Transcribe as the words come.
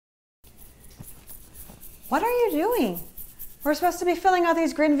What are you doing? We're supposed to be filling out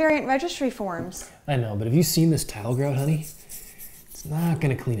these GRIN variant registry forms. I know, but have you seen this tile grout, honey? It's not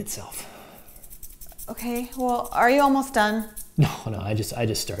gonna clean itself. Okay, well, are you almost done? No, I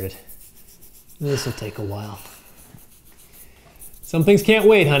just started. This will take a while. Some things can't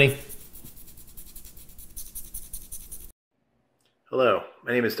wait, honey. Hello,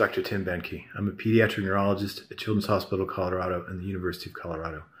 my name is Dr. Tim Benke. I'm a pediatric neurologist at Children's Hospital of Colorado and the University of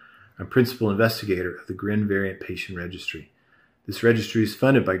Colorado. I'm principal investigator of the GRIN Variant Patient Registry. This registry is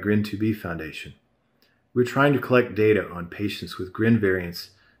funded by GRIN 2B Foundation. We're trying to collect data on patients with GRIN variants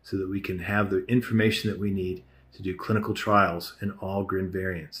so that we can have the information that we need to do clinical trials in all GRIN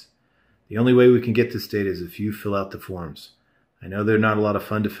variants. The only way we can get this data is if you fill out the forms. I know they're not a lot of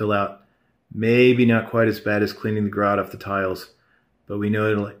fun to fill out, maybe not quite as bad as cleaning the grout off the tiles, but we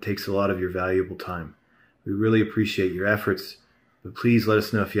know it takes a lot of your valuable time. We really appreciate your efforts, but please let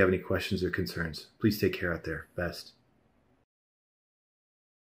us know if you have any questions or concerns. Please take care out there. Best.